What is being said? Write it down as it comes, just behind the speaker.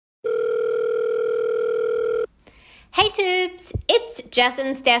Hey Tubes, it's Jess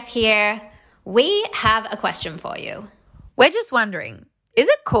and Steph here. We have a question for you. We're just wondering, is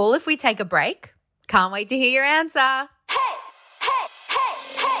it cool if we take a break? Can't wait to hear your answer.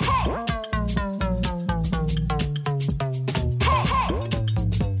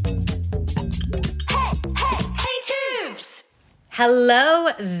 Hello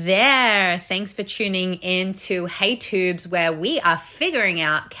there. Thanks for tuning in to Hey Tubes, where we are figuring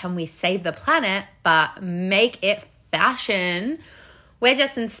out, can we save the planet but make it fashion? We're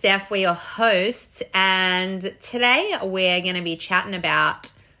Jess and Steph, we're your hosts, and today we're going to be chatting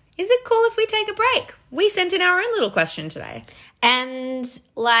about, is it cool if we take a break? We sent in our own little question today. And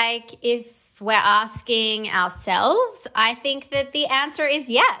if we're asking ourselves, I think that the answer is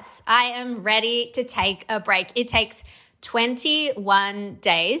yes. I am ready to take a break. It takes 21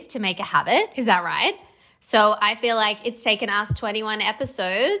 days to make a habit. Is that right? So I feel like it's taken us 21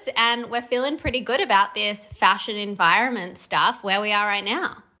 episodes and we're feeling pretty good about this fashion environment stuff where we are right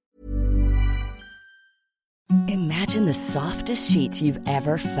now. Imagine the softest sheets you've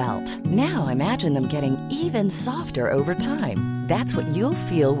ever felt. Now imagine them getting even softer over time. That's what you'll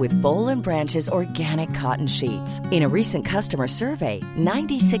feel with Boll & Branch's organic cotton sheets. In a recent customer survey,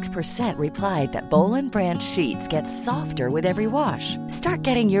 96% replied that Boll & Branch sheets get softer with every wash. Start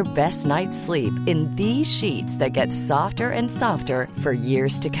getting your best night's sleep in these sheets that get softer and softer for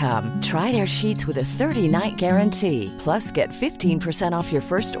years to come. Try their sheets with a 30-night guarantee. Plus, get 15% off your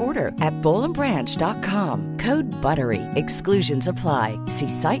first order at bollandbranch.com. Code BUTTERY. Exclusions apply. See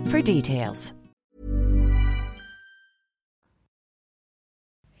site for details.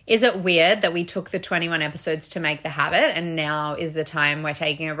 Is it weird that we took the 21 episodes to make the habit and now is the time we're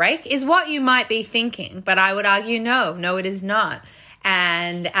taking a break? Is what you might be thinking, but I would argue no, it is not.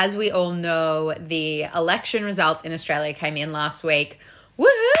 And as we all know, the election results in Australia came in last week.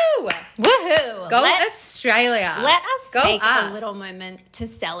 Woohoo! Woohoo! Go Australia. Let us take a little moment to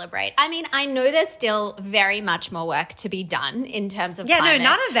celebrate. I mean, I know there's still very much more work to be done in terms of climate. No,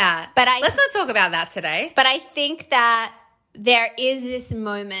 none of that. But let's not talk about that today. But I think that there is this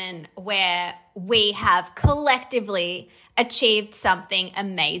moment where we have collectively achieved something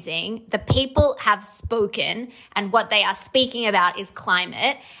amazing. The people have spoken, and what they are speaking about is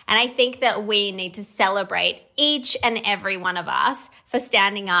climate. And I think that we need to celebrate each and every one of us for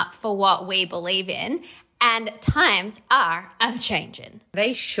standing up for what we believe in. And times are a-changing.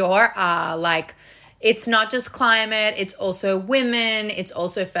 They sure are. It's not just climate, it's also women, it's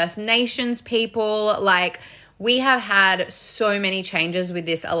also First Nations people. We have had so many changes with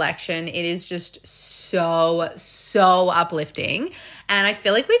this election. It is just so uplifting. And I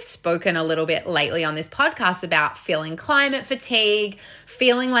feel like we've spoken a little bit lately on this podcast about feeling climate fatigue,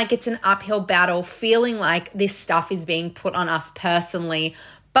 feeling like it's an uphill battle, feeling like this stuff is being put on us personally.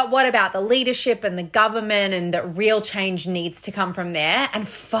 But what about the leadership and the government, and that real change needs to come from there? And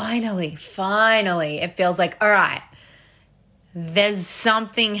finally, it feels like, all right, there's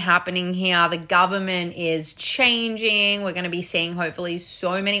something happening here. The government is changing. We're going to be seeing hopefully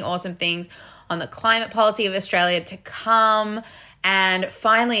so many awesome things on the climate policy of Australia to come. And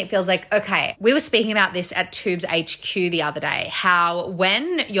finally, it feels like, okay, we were speaking about this at Tubes HQ the other day, how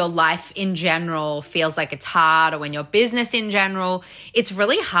when your life in general feels like it's hard, or when your business in general, it's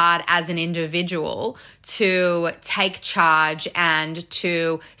really hard as an individual to take charge and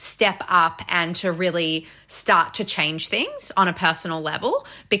to step up and to really start to change things on a personal level,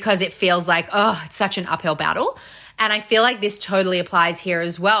 because it feels like, it's such an uphill battle. And I feel like this totally applies here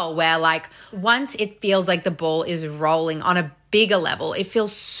as well, where once it feels like the ball is rolling on a bigger level, it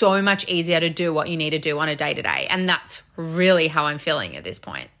feels so much easier to do what you need to do on a day-to-day. And that's really how I'm feeling at this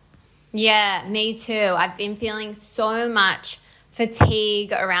point. Yeah, me too. I've been feeling so much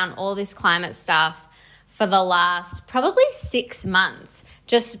fatigue around all this climate stuff for the last probably 6 months.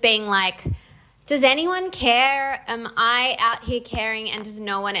 Just being like, does anyone care? Am I out here caring, and does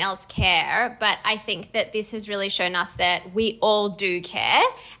no one else care? But I think that this has really shown us that we all do care.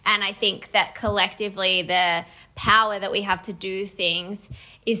 And I think that collectively the power that we have to do things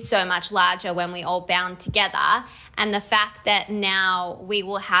is so much larger when we all bound together. And the fact that now we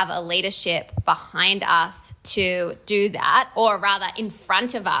will have a leadership behind us to do that, or rather in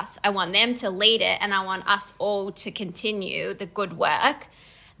front of us, I want them to lead it, and I want us all to continue the good work,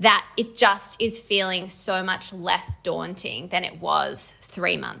 that it just is feeling so much less daunting than it was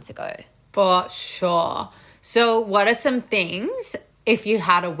 3 months ago. For sure. So what are some things, if you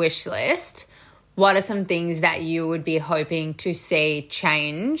had a wish list, what are some things that you would be hoping to see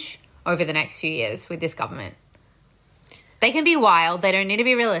change over the next few years with this government? They can be wild. They don't need to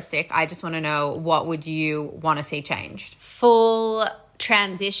be realistic. I just want to know, what would you want to see changed? Full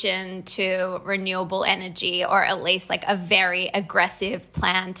transition to renewable energy, or at least like a very aggressive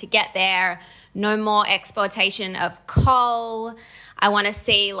plan to get there. No more exportation of coal. I want to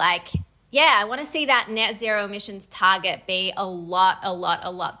see I want to see that net zero emissions target be a lot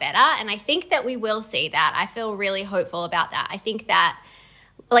better. And I think that we will see that. I feel really hopeful about that. I think that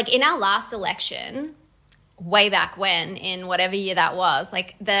like in our last election, way back when, in whatever year that was,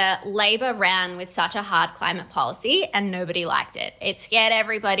 like the Labor ran with such a hard climate policy and nobody liked it. It scared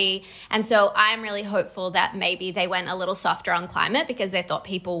everybody. And so I'm really hopeful that maybe they went a little softer on climate because they thought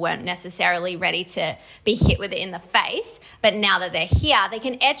people weren't necessarily ready to be hit with it in the face. But now that they're here, they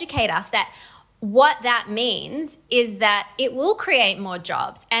can educate us that what that means is that it will create more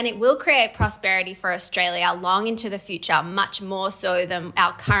jobs and it will create prosperity for Australia long into the future, much more so than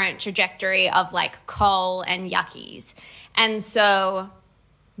our current trajectory of like coal and yuckies. And so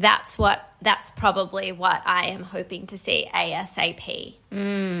that's probably what I am hoping to see ASAP.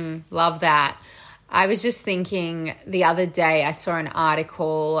 Love that. I was just thinking the other day I saw an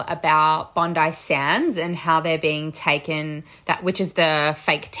article about Bondi Sands and how they're being taken, which is the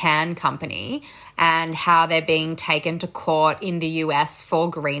fake tan company, and how they're being taken to court in the US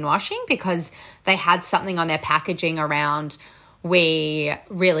for greenwashing because they had something on their packaging around we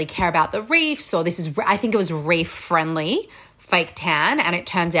really care about the reefs, or I think it was reef friendly fake tan, and it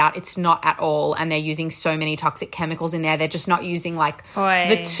turns out it's not at all, and they're using so many toxic chemicals in there. They're just not using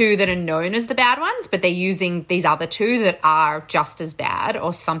the two that are known as the bad ones, but they're using these other two that are just as bad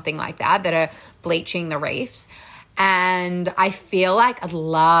or something like that are bleaching the reefs. And I feel like I'd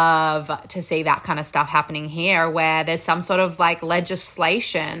love to see that kind of stuff happening here where there's some sort of like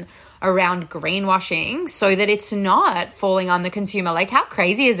legislation around greenwashing so that it's not falling on the consumer. Like how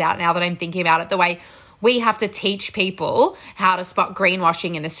crazy is that now that I'm thinking about it, the way we have to teach people how to spot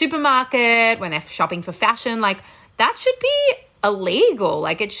greenwashing in the supermarket when they're shopping for fashion. Like that should be illegal.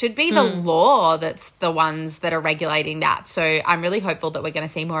 Like it should be the law that's the ones that are regulating that. So I'm really hopeful that we're going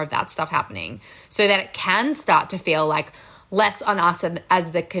to see more of that stuff happening so that it can start to feel like less on us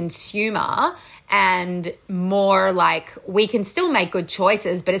as the consumer and more like we can still make good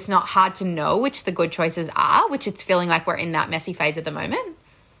choices, but it's not hard to know which the good choices are, which it's feeling like we're in that messy phase at the moment.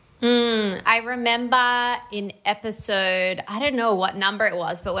 I remember in episode, I don't know what number it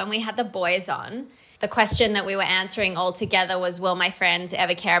was, but when we had the boys on, the question that we were answering all together was, will my friends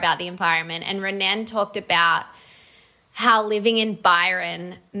ever care about the environment? And Renan talked about how living in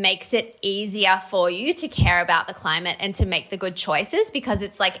Byron makes it easier for you to care about the climate and to make the good choices because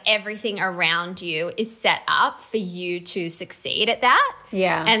it's like everything around you is set up for you to succeed at that.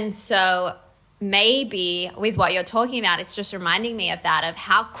 Yeah. And so maybe with what you're talking about, it's just reminding me of that, of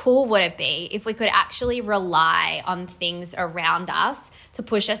how cool would it be if we could actually rely on things around us to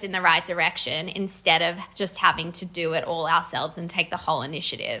push us in the right direction instead of just having to do it all ourselves and take the whole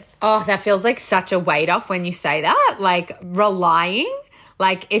initiative. Oh, that feels like such a weight off when you say that, like relying.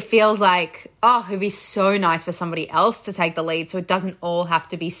 Like it feels like, oh, it'd be so nice for somebody else to take the lead so it doesn't all have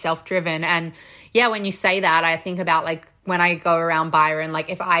to be self-driven. And yeah, when you say that, I think about like when I go around Byron, like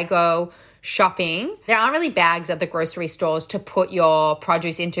if I go shopping, there aren't really bags at the grocery stores to put your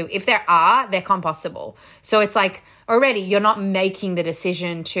produce into. If there are, they're compostable. So it's like already you're not making the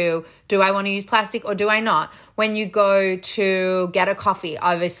decision to, do I want to use plastic or do I not? When you go to get a coffee,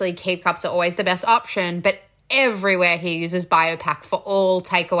 obviously Keep Cups are always the best option, but everywhere here uses BioPack for all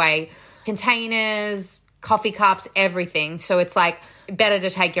takeaway containers, coffee cups, everything. So it's like better to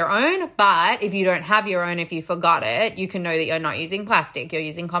take your own, but if you don't have your own, if you forgot it, you can know that you're not using plastic, you're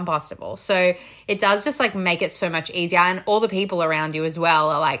using compostable. So it does just like make it so much easier. And all the people around you as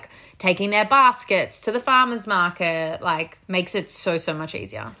well are like taking their baskets to the farmer's market, like makes it so much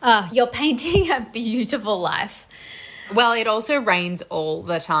easier. Oh, you're painting a beautiful life. Well, it also rains all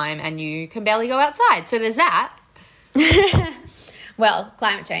the time and you can barely go outside. So there's that. Well,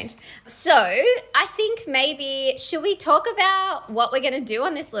 climate change. So I think maybe, should we talk about what we're going to do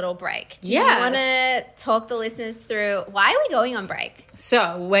on this little break? Do you want to talk the listeners through why are we going on break?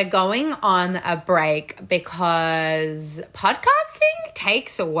 So we're going on a break because podcasting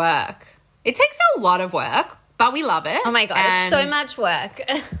takes work. It takes a lot of work, but we love it. Oh my God, it's so much work.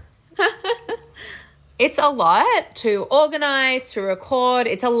 It's a lot to organize, to record.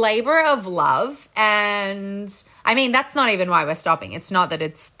 It's a labor of love. And I mean, that's not even why we're stopping. It's not that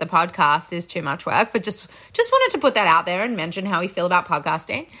it's the podcast is too much work, but just wanted to put that out there and mention how we feel about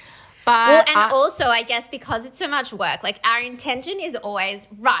podcasting. But also, I guess because it's so much work, like our intention is always,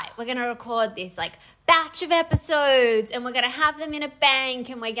 right, we're going to record this like batch of episodes and we're going to have them in a bank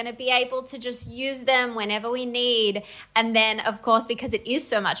and we're going to be able to just use them whenever we need. And then, of course, because it is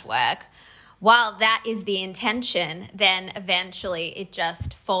so much work, while that is the intention, then eventually it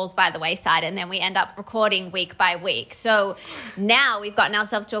just falls by the wayside and then we end up recording week by week. So now we've gotten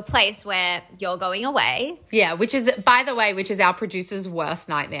ourselves to a place where you're going away. Yeah, which is, by the way, which is our producer's worst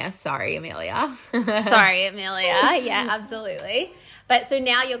nightmare. Sorry, Amelia. Sorry, Amelia. Yeah, absolutely. But so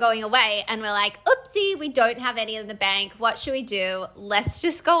now you're going away and we're like, oopsie, we don't have any in the bank. What should we do? Let's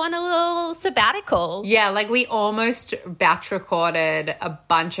just go on a little sabbatical. Yeah, like we almost batch recorded a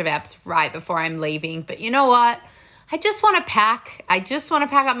bunch of eps right before I'm leaving. But you know what? I just want to pack. I just want to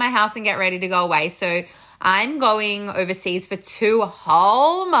pack up my house and get ready to go away. So I'm going overseas for 2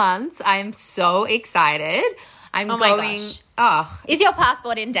 whole months. I'm so excited. I'm going. Gosh. Oh, Is your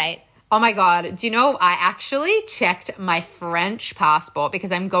passport in date? Oh my God. Do you know, I actually checked my French passport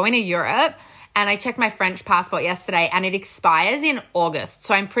because I'm going to Europe, and I checked my French passport yesterday and it expires in August.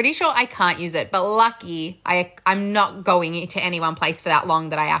 So I'm pretty sure I can't use it, but lucky I'm not going to any one place for that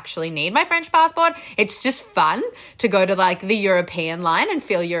long that I actually need my French passport. It's just fun to go to like the European line and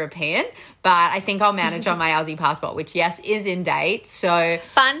feel European. But I think I'll manage on my Aussie passport, which, yes, is in date. So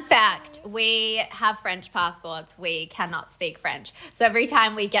fun fact, we have French passports. We cannot speak French. So every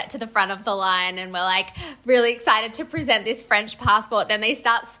time we get to the front of the line and we're like really excited to present this French passport, then they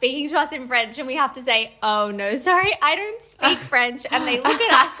start speaking to us in French and we have to say, oh, no, sorry, I don't speak French. And they look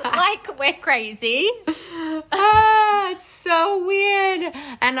at us like we're crazy. It's so weird.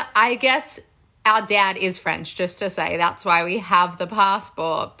 And I guess our dad is French, just to say. That's why we have the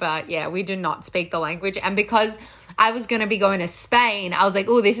passport. But yeah, we do not speak the language. And because I was going to be going to Spain, I was like,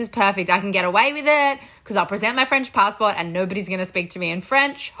 oh, this is perfect. I can get away with it because I'll present my French passport and nobody's going to speak to me in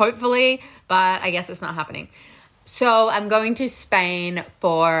French, hopefully. But I guess it's not happening. So I'm going to Spain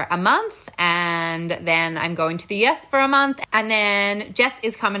for a month, and then I'm going to the US for a month. And then Jess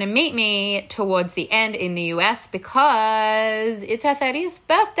is coming to meet me towards the end in the US because it's her 30th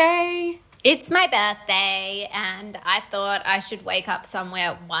birthday. It's my birthday and I thought I should wake up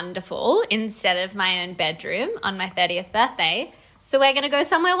somewhere wonderful instead of my own bedroom on my 30th birthday. So we're going to go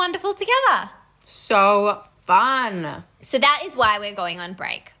somewhere wonderful together. So fun. So that is why we're going on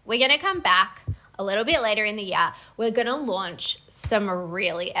break. We're going to come back a little bit later in the year. We're going to launch some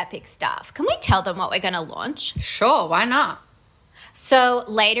really epic stuff. Can we tell them what we're going to launch? Sure, why not? So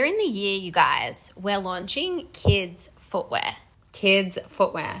later in the year, you guys, we're launching kids' footwear. Kids'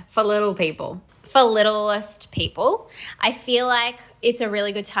 footwear for little people. For littlest people. I feel like it's a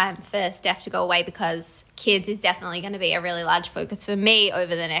really good time for Steph to go away because kids is definitely going to be a really large focus for me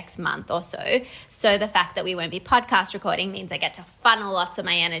over the next month or so. So the fact that we won't be podcast recording means I get to funnel lots of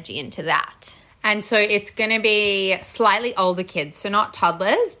my energy into that. And so it's going to be slightly older kids, so not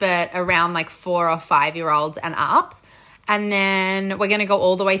toddlers, but around like 4 or 5 year olds and up. And then we're going to go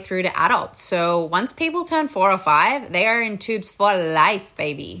all the way through to adults. So once people turn 4 or 5, they are in tubes for life,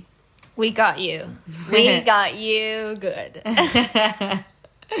 baby. We got you. We got you good.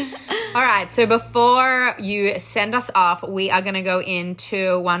 All right. So before you send us off, we are going to go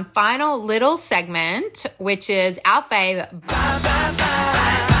into one final little segment, which is our fave.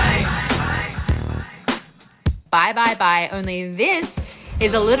 Bye, bye, bye. Only this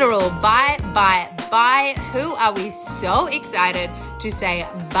is a literal bye, bye, bye. Who are we so excited to say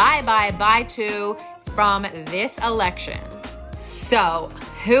bye, bye, bye to from this election? So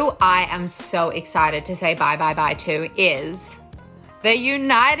who I am so excited to say bye, bye, bye to is the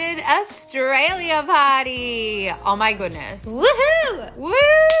United Australia Party. Oh my goodness. Woohoo!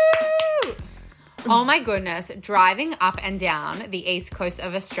 Woo! Oh my goodness, driving up and down the east coast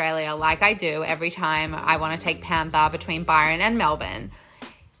of Australia like I do every time I want to take Panther between Byron and Melbourne,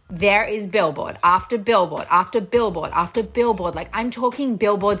 there is billboard after billboard after billboard after billboard. Like I'm talking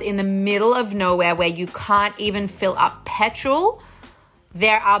billboards in the middle of nowhere where you can't even fill up petrol.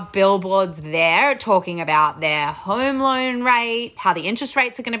 There are billboards there talking about their home loan rate, how the interest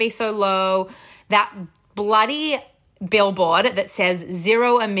rates are going to be so low. That bloody billboard that says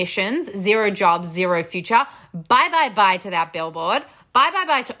 0 emissions, 0 jobs, 0 future. Bye, bye, bye to that billboard. Bye, bye,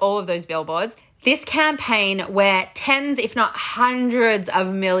 bye to all of those billboards. This campaign where tens, if not hundreds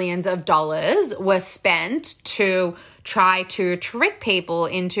of millions of dollars were spent to try to trick people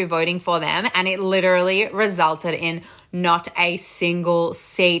into voting for them, and it literally resulted in not a single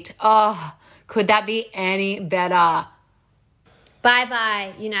seat. Oh, could that be any better?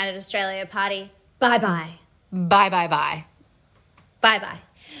 Bye-bye, United Australia Party. Bye-bye. Bye, bye, bye. Bye-bye.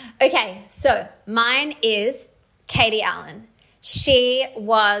 Okay, so mine is Katie Allen. She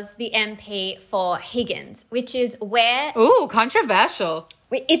was the MP for Higgins, which is where... Ooh, controversial.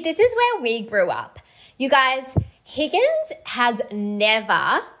 This is where we grew up. You guys, Higgins has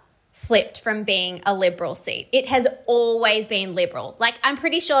never slipped from being a Liberal seat. It has always been Liberal. Like, I'm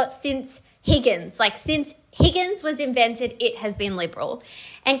pretty sure since Higgins. Like since Higgins was invented, it has been liberal.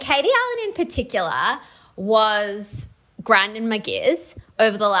 And Katie Allen in particular was grinding my gears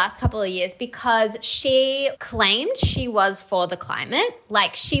over the last couple of years because she claimed she was for the climate.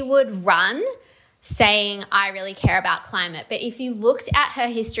 Like she would run saying, I really care about climate. But if you looked at her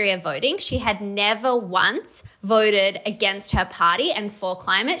history of voting, she had never once voted against her party and for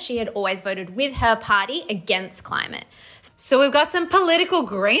climate. She had always voted with her party against climate. So we've got some political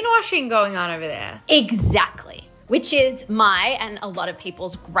greenwashing going on over there. Exactly, which is my and a lot of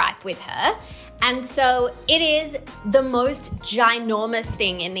people's gripe with her. And so it is the most ginormous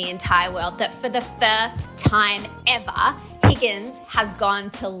thing in the entire world that for the first time ever, Higgins has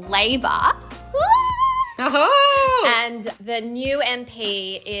gone to Labor. Oh. And the new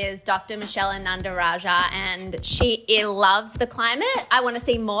MP is Dr. Michelle Ananda-Rajah, and she loves the climate. I want to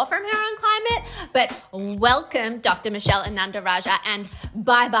see more from her on climate, but welcome Dr. Michelle Ananda-Rajah and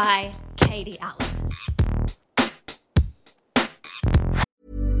bye-bye Katie Allen.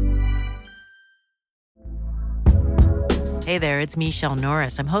 Hey there, it's Michelle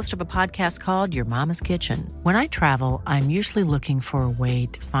Norris. I'm host of a podcast called Your Mama's Kitchen. When I travel, I'm usually looking for a way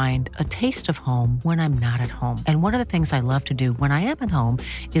to find a taste of home when I'm not at home. And one of the things I love to do when I am at home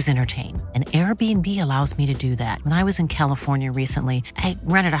is entertain. And Airbnb allows me to do that. When I was in California recently, I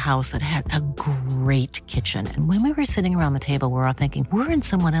rented a house that had a great kitchen. And when we were sitting around the table, we were all thinking, we're in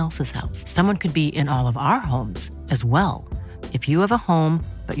someone else's house. Someone could be in all of our homes as well. If you have a home,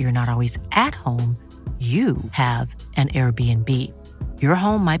 but you're not always at home, you have an Airbnb. Your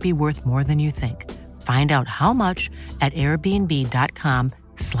home might be worth more than you think. Find out how much at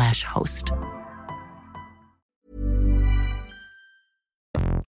airbnb.com/host.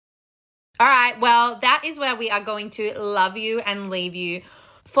 All right, well, that is where we are going to love you and leave you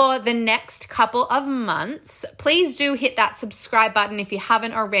for the next couple of months. Please do hit that subscribe button if you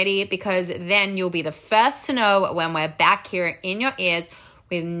haven't already, because then you'll be the first to know when we're back here in your ears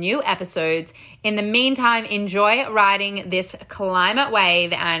with new episodes. In the meantime, enjoy riding this climate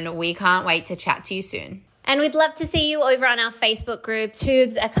wave, and we can't wait to chat to you soon. And we'd love to see you over on our Facebook group,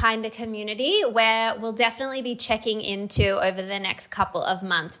 Tubes A Kinda Community, where we'll definitely be checking into over the next couple of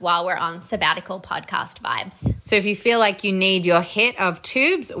months while we're on sabbatical podcast vibes. So if you feel like you need your hit of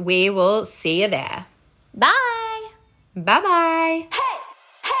tubes, we will see you there. Bye. Bye-bye.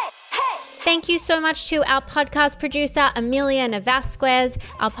 Thank you so much to our podcast producer, Amelia Navasquez,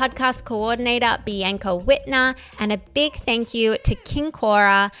 our podcast coordinator, Bianca Whitner, and a big thank you to King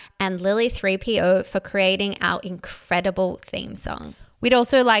Cora and Lily 3PO for creating our incredible theme song. We'd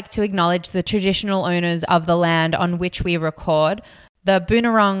also like to acknowledge the traditional owners of the land on which we record, the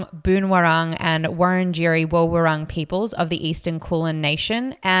Boonwurrung, Boonwurrung, and Wurundjeri Woi-wurrung peoples of the Eastern Kulin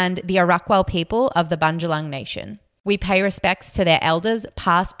Nation, and the Arakwal people of the Bundjalung Nation. We pay respects to their elders,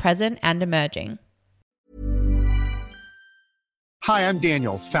 past, present, and emerging. Hi, I'm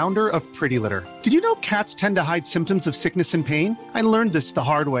Daniel, founder of Pretty Litter. Did you know cats tend to hide symptoms of sickness and pain? I learned this the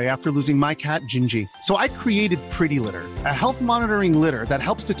hard way after losing my cat, Gingy. So I created Pretty Litter, a health monitoring litter that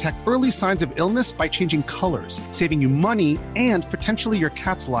helps detect early signs of illness by changing colors, saving you money and potentially your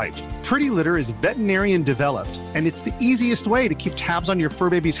cat's life. Pretty Litter is veterinarian developed, and it's the easiest way to keep tabs on your fur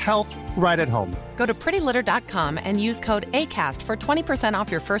baby's health right at home. Go to prettylitter.com and use code ACAST for 20% off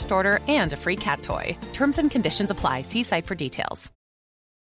your first order and a free cat toy. Terms and conditions apply. See site for details.